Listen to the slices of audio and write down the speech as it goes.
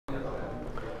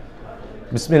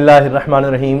بسم اللہ الرحمن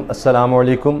الرحیم۔ السلام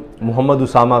علیکم۔ محمد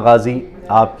اسامہ غازی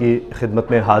آپ کی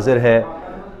خدمت میں حاضر ہے۔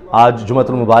 آج جمعۃ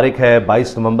المبارک ہے،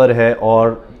 22 نومبر ہے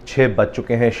اور 6 بج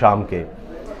چکے ہیں شام کے۔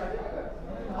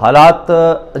 حالات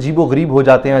عجیب و غریب ہو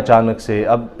جاتے ہیں اچانک سے۔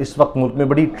 اب اس وقت ملک میں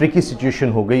بڑی ٹرکی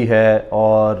سچویشن ہو گئی ہے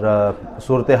اور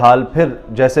صورتحال پھر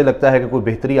جیسے لگتا ہے کہ کوئی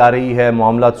بہتری آ رہی ہے،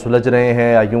 معاملات سلجھ رہے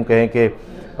ہیں یا یوں کہیں کہ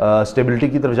اسٹیبلٹی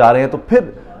کی طرف جا رہے ہیں، تو پھر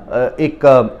ایک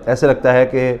ایسے لگتا ہے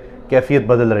کہ کیفیت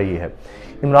بدل رہی ہے۔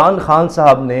 عمران خان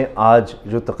صاحب نے آج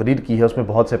جو تقریر کی ہے اس میں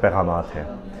بہت سے پیغامات ہیں۔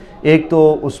 ایک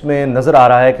تو اس میں نظر آ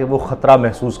رہا ہے کہ وہ خطرہ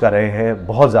محسوس کر رہے ہیں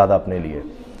بہت زیادہ اپنے لیے،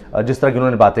 جس طرح کہ انہوں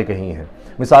نے باتیں کہی ہیں۔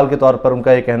 مثال کے طور پر ان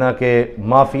کا یہ کہنا کہ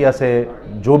مافیا سے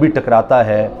جو بھی ٹکراتا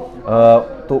ہے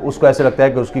تو اس کو ایسے لگتا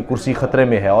ہے کہ اس کی کرسی خطرے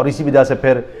میں ہے، اور اسی وجہ سے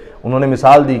پھر انہوں نے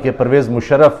مثال دی کہ پرویز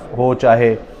مشرف ہو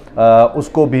چاہے اس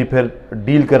کو بھی پھر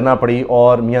ڈیل کرنا پڑی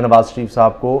اور میاں نواز شریف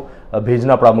صاحب کو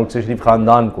بھیجنا پڑا ملک سے شریف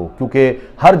خاندان کو، کیونکہ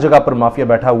ہر جگہ پر مافیا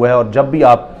بیٹھا ہوا ہے اور جب بھی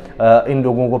آپ ان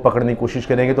لوگوں کو پکڑنے کی کوشش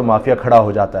کریں گے تو مافیا کھڑا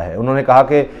ہو جاتا ہے۔ انہوں نے کہا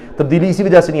کہ تبدیلی اسی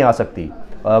وجہ سے نہیں آ سکتی۔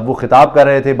 وہ خطاب کر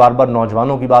رہے تھے، بار بار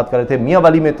نوجوانوں کی بات کر رہے تھے، میاں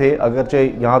والی میں تھے، اگرچہ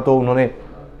یہاں تو انہوں نے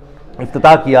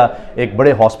افتتاح کیا ایک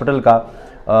بڑے ہاسپٹل کا،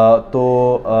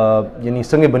 تو یعنی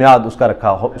سنگ بنیاد اس کا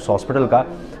رکھا اس ہاسپٹل کا،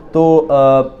 تو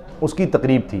اس کی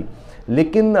تقریب تھی۔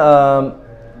 لیکن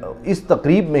اس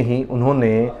تقریب میں ہی انہوں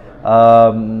نے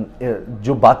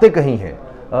جو باتیں کہی ہیں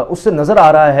اس سے نظر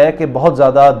آ رہا ہے کہ بہت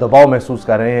زیادہ دباؤ محسوس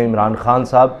کر رہے ہیں عمران خان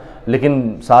صاحب، لیکن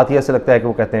ساتھ ہی ایسے لگتا ہے کہ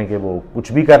وہ کہتے ہیں کہ وہ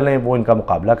کچھ بھی کر لیں، وہ ان کا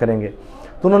مقابلہ کریں گے۔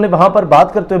 تو انہوں نے وہاں پر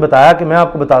بات کرتے ہوئے بتایا کہ میں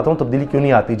آپ کو بتاتا ہوں تبدیلی کیوں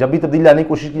نہیں آتی۔ جب بھی تبدیلی لانے کی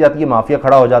کوشش کی جاتی ہے مافیا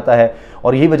کھڑا ہو جاتا ہے،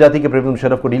 اور یہی وجہ تھی کہ پرویز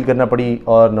مشرف کو ڈیل کرنا پڑی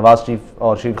اور نواز شریف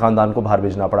اور شریف خاندان کو باہر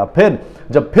بھیجنا پڑا۔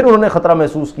 جب انہوں نے خطرہ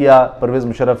محسوس کیا پرویز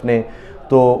مشرف نے،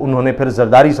 تو انہوں نے پھر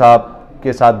زرداری صاحب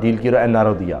کے ساتھ ڈیل کی اور این آر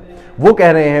او دیا۔ وہ کہہ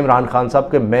رہے ہیں عمران خان صاحب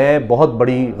کہ میں بہت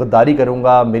بڑی غداری کروں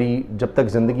گا، میری جب تک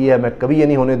زندگی ہے میں کبھی یہ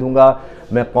نہیں ہونے دوں گا،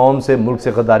 میں قوم سے ملک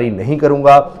سے غداری نہیں کروں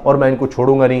گا اور میں ان کو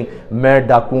چھوڑوں گا نہیں، میں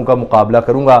ڈاکوؤں کا مقابلہ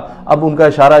کروں گا۔ اب ان کا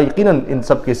اشارہ یقیناً ان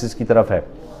سب کیسز کی طرف ہے۔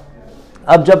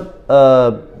 اب جب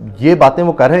یہ باتیں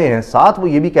وہ کر رہے ہیں، ساتھ وہ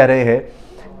یہ بھی کہہ رہے ہیں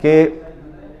کہ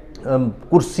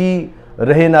کرسی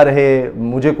رہے نہ رہے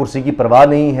مجھے کرسی کی پرواہ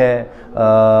نہیں ہے،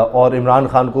 اور عمران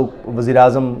خان کو وزیر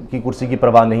اعظم کی کرسی کی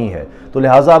پرواہ نہیں ہے۔ تو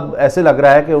لہٰذا اب ایسے لگ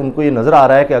رہا ہے کہ ان کو یہ نظر آ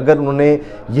رہا ہے کہ اگر انہوں نے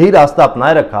یہی راستہ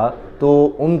اپنائے رکھا تو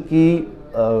ان کی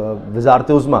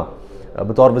وزارت عظمیٰ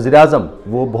بطور وزیر اعظم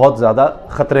وہ بہت زیادہ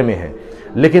خطرے میں ہیں،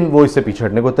 لیکن وہ اس سے پیچھے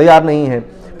ہٹنے کو تیار نہیں ہیں۔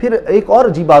 پھر ایک اور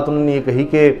عجیب بات انہوں نے یہ کہی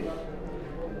کہ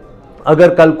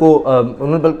اگر کل کو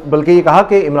انہوں نے بلکہ یہ کہا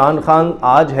کہ عمران خان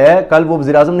آج ہے کل وہ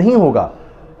وزیر اعظم نہیں ہوگا۔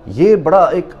 یہ بڑا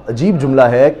ایک عجیب جملہ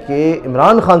ہے کہ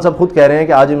عمران خان صاحب خود کہہ رہے ہیں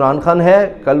کہ آج عمران خان ہے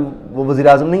کل وہ وزیر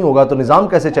اعظم نہیں ہوگا، تو نظام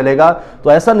کیسے چلے گا؟ تو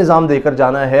ایسا نظام دے کر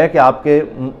جانا ہے کہ آپ کے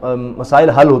مسائل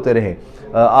حل ہوتے رہیں،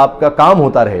 آپ کا کام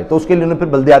ہوتا رہے۔ تو اس کے لیے انہوں نے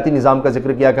پھر بلدیاتی نظام کا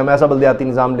ذکر کیا کہ ہم ایسا بلدیاتی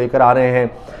نظام لے کر آ رہے ہیں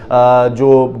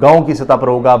جو گاؤں کی سطح پر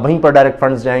ہوگا، وہیں پر ڈائریکٹ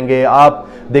فنڈز جائیں گے۔ آپ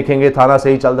دیکھیں گے تھانہ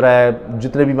سے ہی چل رہا ہے،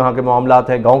 جتنے بھی وہاں کے معاملات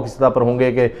ہیں گاؤں کی سطح پر ہوں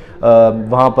گے کہ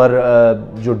وہاں پر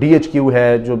جو ڈی ایچ کیو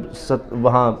ہے، جو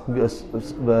وہاں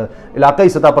علاقائی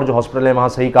سطح پر جو ہاسپٹل ہیں وہاں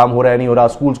صحیح کام ہو رہا ہے نہیں ہو رہا،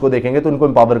 سکولز کو دیکھیں گے تو ان کو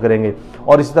امپاور کریں گے۔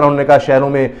 اور اسی طرح انہوں نے کہا شہروں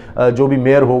میں جو بھی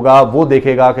میئر ہوگا وہ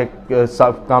دیکھے گا کہ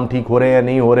کام ٹھیک ہو رہے ہیں یا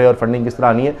نہیں ہو رہے اور فنڈنگ کس طرح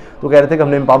آنی ہے۔ تو کہہ رہے تھے کہ ہم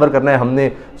نے امپاور کرنا ہے، ہم نے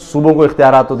صوبوں کو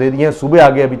اختیارات تو دے دیے ہیں، صوبے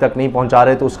آگے ابھی تک نہیں پہنچا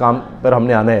رہے، تو اس کام پر ہم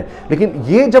نے آنا ہے۔ لیکن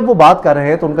یہ جب وہ بات کر رہے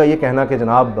ہیں تو ان کا یہ کہنا کہ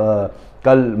جناب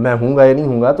کل میں ہوں گا یا نہیں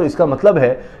ہوں گا، تو اس کا مطلب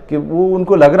ہے کہ وہ ان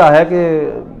کو لگ رہا ہے کہ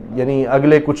یعنی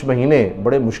اگلے کچھ مہینے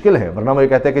بڑے مشکل ہیں، ورنہ وہ یہ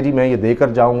کہتے ہیں کہ جی میں یہ دے کر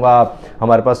جاؤں گا،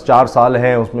 ہمارے پاس 4 سال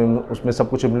ہیں، اس میں سب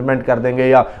کچھ امپلیمنٹ کر دیں گے،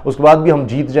 یا اس کے بعد بھی ہم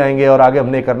جیت جائیں گے اور آگے ہم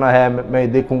نے کرنا ہے، میں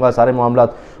دیکھوں گا سارے معاملات،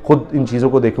 خود ان چیزوں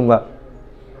کو دیکھوں گا۔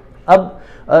 اب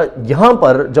یہاں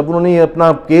پر جب انہوں نے یہ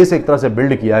اپنا کیس ایک طرح سے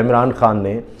بلڈ کیا عمران خان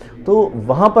نے، تو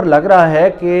وہاں پر لگ رہا ہے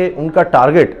کہ ان کا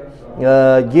ٹارگٹ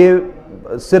یہ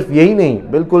صرف یہی نہیں،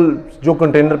 بالکل جو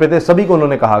کنٹینر پہ تھے سبھی کو انہوں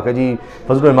نے کہا کہ جی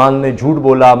فضل الرحمان نے جھوٹ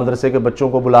بولا، مدرسے کے بچوں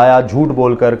کو بلایا جھوٹ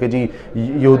بول کر کہ جی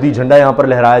یہودی جھنڈا یہاں پر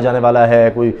لہرایا جانے والا ہے،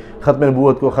 کوئی ختم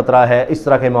نبوت کو خطرہ ہے، اس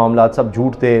طرح کے معاملات سب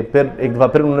جھوٹ تھے۔ پھر ایک دفعہ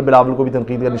پھر انہوں نے بلاول کو بھی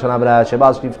تنقید کا نشانہ بنایا،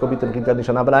 شہباز شریف کو بھی تنقید کا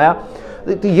نشانہ بنایا۔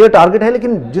 تو یہ ٹارگٹ ہے،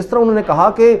 لیکن جس طرح انہوں نے کہا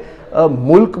کہ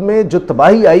ملک میں جو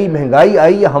تباہی آئی، مہنگائی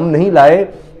آئی، ہم نہیں لائے،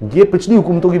 یہ پچھلی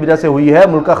حکومتوں کی وجہ سے ہوئی ہے،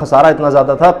 ملک کا خسارہ اتنا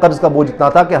زیادہ تھا، قرض کا بوجھ اتنا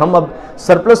تھا کہ ہم اب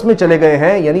سرپلس میں چلے گئے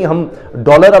ہیں، یعنی ہم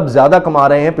ڈالر اب زیادہ کما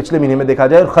رہے ہیں پچھلے مہینے میں دیکھا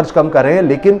جائے اور خرچ کم کر رہے ہیں،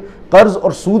 لیکن قرض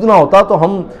اور سود نہ ہوتا تو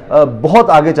ہم بہت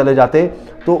آگے چلے جاتے۔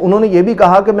 تو انہوں نے یہ بھی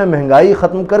کہا کہ میں مہنگائی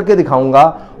ختم کر کے دکھاؤں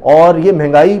گا، اور یہ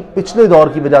مہنگائی پچھلے دور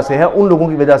کی وجہ سے ہے، ان لوگوں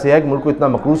کی وجہ سے ہے کہ ملک کو اتنا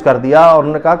مقروض کر دیا، اور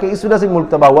انہوں نے کہا کہ اس وجہ سے ملک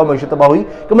تباہ ہوا، معیشت تباہ ہوئی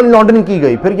کہ منی لانڈرنگ کی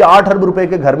گئی۔ پھر یہ 8 ارب روپے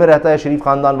کے گھر میں رہتا ہے شریف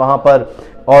خاندان وہاں پر،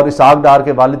 اور اسحاق ڈار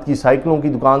کے والد کی سائیکلوں کی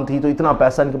دکان تھی، تو اتنا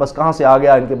پیسہ ان کے پاس کہاں سے آ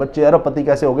گیا، ان کے بچے ارب پتی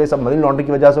کیسے ہو گئے، سب منی لانڈرنگ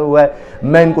کی وجہ سے ہوا ہے،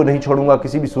 میں ان کو نہیں چھوڑوں گا،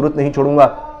 کسی بھی صورت نہیں چھوڑوں گا،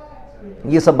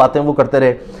 یہ سب باتیں وہ کرتے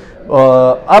رہے۔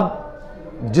 اب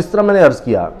جس طرح میں نے عرض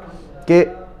کیا کہ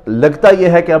لگتا یہ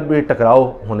ہے کہ اب یہ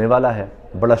ٹکراؤ ہونے والا ہے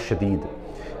بڑا شدید،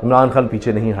 عمران خان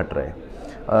پیچھے نہیں ہٹ رہے،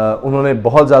 انہوں نے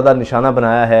بہت زیادہ نشانہ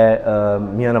بنایا ہے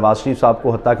میاں نواز شریف صاحب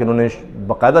کو، حتیٰ کہ انہوں نے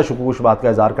باقاعدہ شکوک و شبہات کا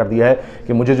اظہار کر دیا ہے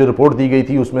کہ مجھے جو رپورٹ دی گئی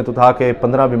تھی اس میں تو تھا کہ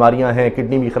 15 بیماریاں ہیں،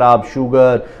 کڈنی بھی خراب،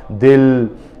 شوگر، دل،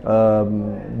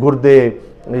 گردے،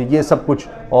 یہ سب کچھ،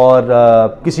 اور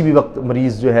کسی بھی وقت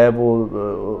مریض جو ہے وہ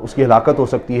اس کی ہلاکت ہو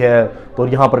سکتی ہے، تو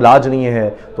یہاں پر علاج نہیں ہے،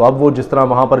 تو اب وہ جس طرح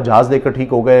وہاں پر جہاز دے کر ٹھیک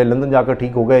ہو گئے، لندن جا کر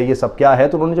ٹھیک ہو گئے، یہ سب کیا ہے؟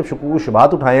 تو انہوں نے جب شکوک و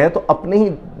شبہات اٹھائے ہیں تو اپنے ہی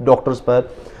ڈاکٹرز پر،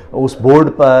 اس بورڈ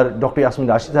پر ڈاکٹر یاسمین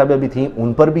راشد صاحبہ بھی تھیں،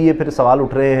 ان پر بھی یہ پھر سوال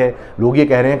اٹھ رہے ہیں، لوگ یہ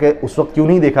کہہ رہے ہیں کہ اس وقت کیوں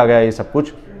نہیں دیکھا گیا یہ سب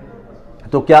کچھ؟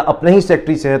 تو کیا اپنے ہی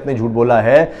سیکٹری صحت نے جھوٹ بولا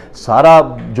ہے؟ سارا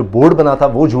جو بورڈ بنا تھا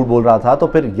وہ جھوٹ بول رہا تھا؟ تو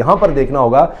پھر یہاں پر دیکھنا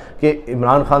ہوگا کہ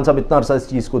عمران خان صاحب اتنا عرصہ اس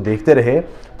چیز کو دیکھتے رہے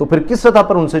تو پھر کس سطح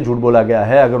پر ان سے جھوٹ بولا گیا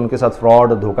ہے؟ اگر ان کے ساتھ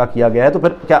فراڈ دھوکہ کیا گیا ہے تو پھر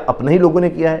کیا اپنے ہی لوگوں نے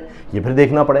کیا ہے؟ یہ پھر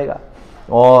دیکھنا پڑے گا۔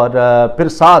 اور پھر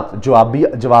ساتھ جواب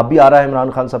بھی آ رہا ہے عمران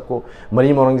خان صاحب کو۔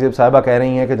 مریم اورنگزیب صاحبہ کہہ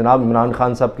رہی ہیں کہ جناب عمران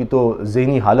خان صاحب کی تو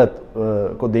ذہنی حالت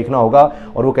کو دیکھنا ہوگا،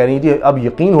 اور وہ کہہ رہی ہیں جی اب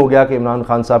یقین ہو گیا کہ عمران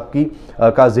خان صاحب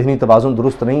کا ذہنی توازن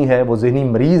درست نہیں ہے، وہ ذہنی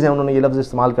مریض ہیں، انہوں نے یہ لفظ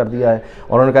استعمال کر دیا ہے،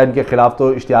 اور انہوں نے کہا ان کے خلاف تو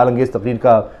اشتعال انگیز تقریر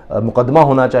کا مقدمہ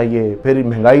ہونا چاہیے، پھر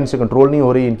مہنگائی ان سے کنٹرول نہیں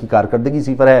ہو رہی، ان کی کارکردگی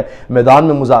صفر ہے، میدان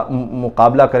میں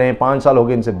مقابلہ کریں، 5 سال ہو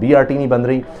گئے ان سے BRT نہیں بن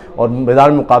رہی، اور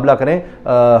میدان میں مقابلہ کریں،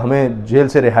 ہمیں جیل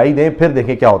سے رہائی دیں، پھر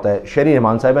دیکھیں کیا ہوتا ہے۔ شہری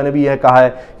رحمان صاحبہ نے بھی یہ کہا ہے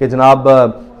کہ جناب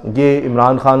یہ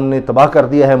عمران خان نے تباہ کر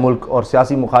دیا ہے ملک، اور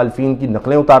سیاسی مخالفین کی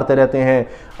نقلیں اتارتے رہتے ہیں،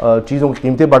 چیزوں کی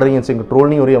قیمتیں بڑھ رہی ہیں، ان سے کنٹرول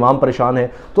نہیں ہو رہی، عوام پریشان ہے،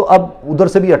 تو اب ادھر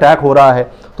سے بھی اٹیک ہو رہا ہے،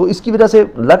 تو اس کی وجہ سے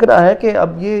لگ رہا ہے کہ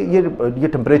اب یہ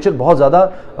ٹمپریچر بہت زیادہ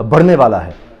بڑھنے والا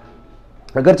ہے۔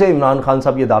 اگرچہ عمران خان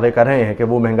صاحب یہ دعوے کر رہے ہیں کہ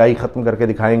وہ مہنگائی ختم کر کے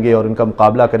دکھائیں گے اور ان کا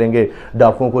مقابلہ کریں گے،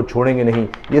 ڈاکوؤں کو چھوڑیں گے نہیں،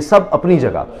 یہ سب اپنی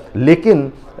جگہ، لیکن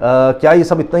کیا یہ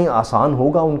سب اتنا ہی آسان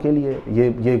ہوگا ان کے لیے؟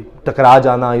 یہ ٹکرا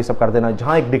جانا، یہ سب کر دینا؟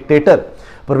 جہاں ایک ڈکٹیٹر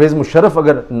پرویز مشرف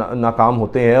اگر ناکام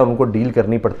ہوتے ہیں اور ان کو ڈیل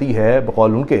کرنی پڑتی ہے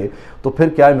بقول ان کے، تو پھر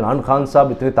کیا عمران خان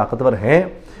صاحب اتنے طاقتور ہیں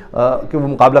کہ وہ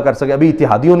مقابلہ کر سکے؟ ابھی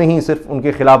اتحادیوں نے ہی صرف ان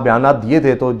کے خلاف بیانات دیے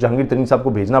تھے تو جہانگیر ترین صاحب کو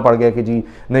بھیجنا پڑ گیا کہ جی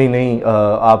نہیں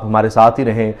آپ ہمارے ساتھ ہی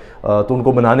رہیں، تو ان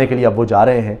کو بنانے کے لیے اب وہ جا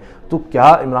رہے ہیں، تو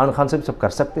کیا عمران خان صاحب سب کر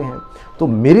سکتے ہیں؟ تو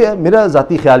میرا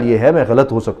ذاتی خیال یہ ہے، میں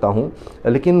غلط ہو سکتا ہوں،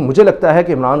 لیکن مجھے لگتا ہے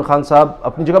کہ عمران خان صاحب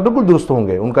اپنی جگہ بالکل درست ہوں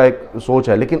گے، ان کا ایک سوچ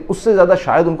ہے، لیکن اس سے زیادہ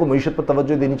شاید ان کو معیشت پر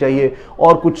توجہ دینی چاہیے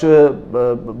اور کچھ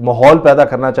ماحول پیدا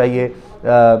کرنا چاہیے،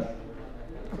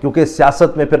 کیونکہ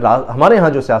سیاست میں پھر ہمارے ہاں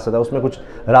جو سیاست ہے اس میں کچھ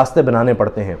راستے بنانے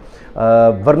پڑتے ہیں،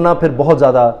 ورنہ پھر بہت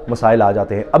زیادہ مسائل آ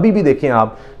جاتے ہیں۔ ابھی بھی دیکھیں آپ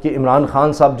کہ عمران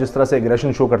خان صاحب جس طرح سے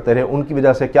ایگریشن شو کرتے رہے، ان کی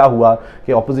وجہ سے کیا ہوا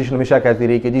کہ اپوزیشن ہمیشہ کہتی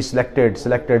رہی کہ جی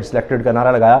سلیکٹڈ کا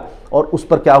نعرہ لگایا، اور اس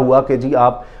پر کیا ہوا کہ جی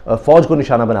آپ فوج کو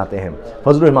نشانہ بناتے ہیں۔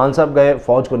 فضل الرحمان صاحب گئے،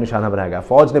 فوج کو نشانہ بنایا گیا،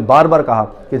 فوج نے بار بار کہا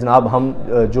کہ جناب ہم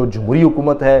جو جمہوری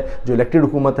حکومت ہے، جو الیکٹڈ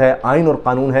حکومت ہے، آئین اور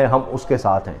قانون ہے، ہم اس کے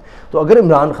ساتھ ہیں۔ تو اگر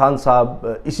عمران خان صاحب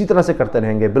اسی طرح سے کرتے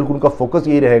رہیں گے، بالکل ان کا فوکس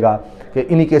یہی رہے گا کہ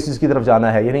انہی کیسز کی طرف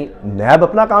جانا ہے، یعنی نیب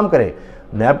اپنا کام کرے،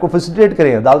 نیب کو فیسیلیٹیٹ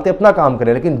کریں، عدالتیں اپنا کام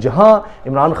کریں، لیکن جہاں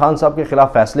عمران خان صاحب کے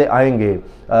خلاف فیصلے آئیں گے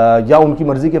یا ان کی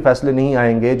مرضی کے فیصلے نہیں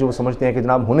آئیں گے جو وہ سمجھتے ہیں کہ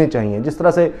جناب ہونے چاہیے، جس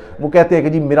طرح سے وہ کہتے ہیں کہ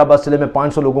جی میرا بس چلے میں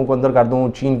 500 لوگوں کو اندر کر دوں،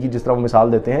 چین کی جس طرح وہ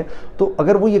مثال دیتے ہیں، تو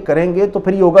اگر وہ یہ کریں گے تو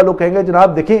پھر یہ ہوگا، لوگ کہیں گے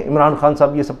جناب دیکھیں عمران خان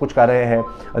صاحب یہ سب کچھ کر رہے ہیں،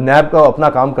 نیب کا اپنا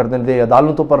کام کر دیں،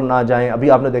 عدالتوں پر نہ جائیں۔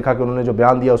 ابھی آپ نے دیکھا کہ انہوں نے جو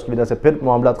بیان دیا اس کی وجہ سے پھر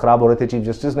معاملات خراب ہو رہے تھے، چیف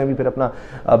جسٹس نے بھی پھر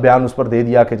اپنا بیان اس پر دے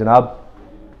دیا کہ جناب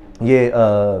یہ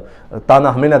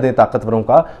تانا ہمیں نہ دیں طاقتوروں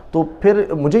کا۔ تو پھر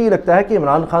مجھے یہ لگتا ہے کہ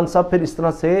عمران خان صاحب پھر اس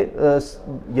طرح سے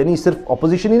یعنی صرف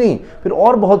اپوزیشن ہی نہیں، پھر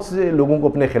اور بہت سے لوگوں کو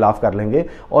اپنے خلاف کر لیں گے،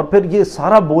 اور پھر یہ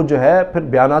سارا بوجھ جو ہے پھر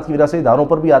بیانات کی وجہ سے اداروں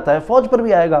پر بھی آتا ہے، فوج پر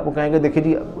بھی آئے گا، وہ کہیں گے دیکھیں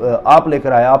جی آپ لے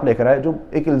کر آئے، جو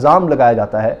ایک الزام لگایا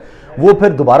جاتا ہے وہ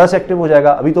پھر دوبارہ سے ایکٹیو ہو جائے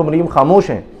گا۔ ابھی تو مریم خاموش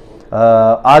ہیں،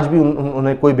 آج بھی انہوں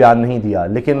نے کوئی بیان نہیں دیا،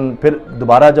 لیکن پھر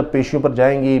دوبارہ جب پیشیوں پر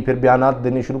جائیں گی، پھر بیانات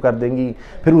دینے شروع کر دیں گی،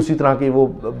 پھر اسی طرح کی وہ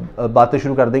باتیں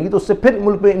شروع کر دیں گی، تو اس سے پھر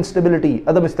ملک میں انسٹیبلٹی،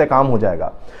 عدم استحکام ہو جائے گا۔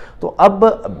 تو اب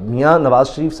میاں نواز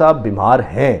شریف صاحب بیمار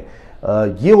ہیں،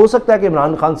 یہ ہو سکتا ہے کہ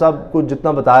عمران خان صاحب کو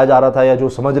جتنا بتایا جا رہا تھا یا جو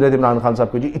سمجھ رہے تھے عمران خان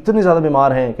صاحب کو جی اتنے زیادہ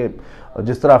بیمار ہیں کہ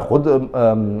جس طرح خود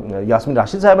یاسمین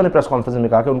راشد صاحبہ نے پریس کانفرنس میں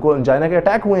کہا کہ ان کو انجائنا کے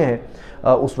اٹیک ہوئے ہیں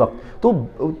اس وقت، تو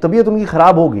طبیعت ان کی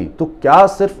خراب ہوگی، تو کیا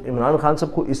صرف عمران خان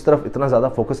صاحب کو اس طرف اتنا زیادہ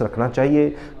فوکس رکھنا چاہیے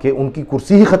کہ ان کی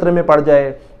کرسی ہی خطرے میں پڑ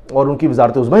جائے اور ان کی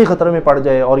وزارت عظمیٰ ہی خطرے میں پڑ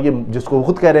جائے، اور یہ جس کو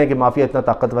خود کہہ رہے ہیں کہ مافیا اتنا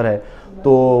طاقتور ہے،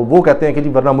 تو وہ کہتے ہیں کہ جی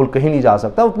ورنہ ملک کہیں نہیں جا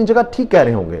سکتا، وہ اپنی جگہ ٹھیک کہہ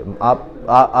رہے ہوں گے۔ آپ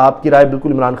آپ کی رائے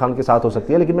بالکل عمران خان کے ساتھ ہو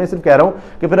سکتی ہے، لیکن میں صرف کہہ رہا ہوں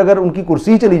کہ پھر اگر ان کی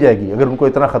کرسی چلی جائے گی، اگر ان کو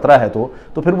اتنا خطرہ ہے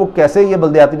تو پھر وہ کیسے یہ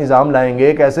بلدیاتی نظام لائیں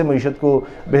گے، کیسے معیشت کو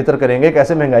بہتر کریں گے،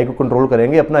 کیسے مہنگائی کو کنٹرول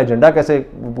کریں گے، اپنا ایجنڈا کیسے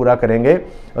پورا کریں گے؟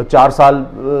 4 سال،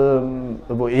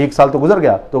 وہ 1 سال تو گزر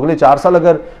گیا، تو اگلے 4 سال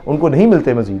اگر ان کو نہیں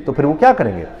ملتے مزید تو پھر وہ کیا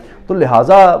کریں گے؟ تو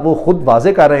لہٰذا وہ خود واضح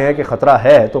کر رہے ہیں کہ خطرہ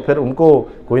ہے، تو پھر ان کو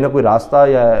کوئی نہ کوئی راستہ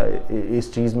یا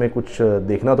اس چیز میں کچھ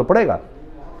دیکھنا تو پڑے گا۔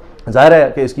 ظاہر ہے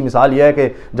کہ اس کی مثال یہ ہے کہ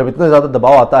جب اتنا زیادہ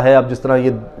دباؤ آتا ہے، اب جس طرح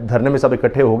یہ دھرنے میں سب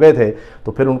اکٹھے ہو گئے تھے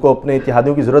تو پھر ان کو اپنے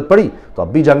اتحادیوں کی ضرورت پڑی، تو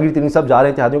اب بھی جہانگیر ترین صاحب جا رہے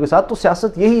ہیں اتحادیوں کے ساتھ، تو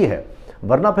سیاست یہی ہے،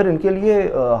 ورنہ پھر ان کے لیے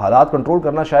حالات کنٹرول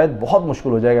کرنا شاید بہت مشکل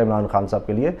ہو جائے گا عمران خان صاحب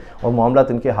کے لیے، اور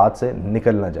معاملات ان کے ہاتھ سے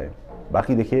نکل نہ جائیں۔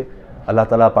 باقی دیکھیے، اللہ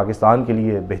تعالیٰ پاکستان کے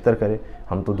لیے بہتر کرے،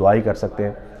 ہم تو دعا ہی کر سکتے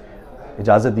ہیں۔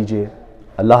 اجازت دیجیے،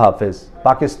 اللہ حافظ،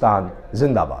 پاکستان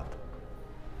زندہ باد۔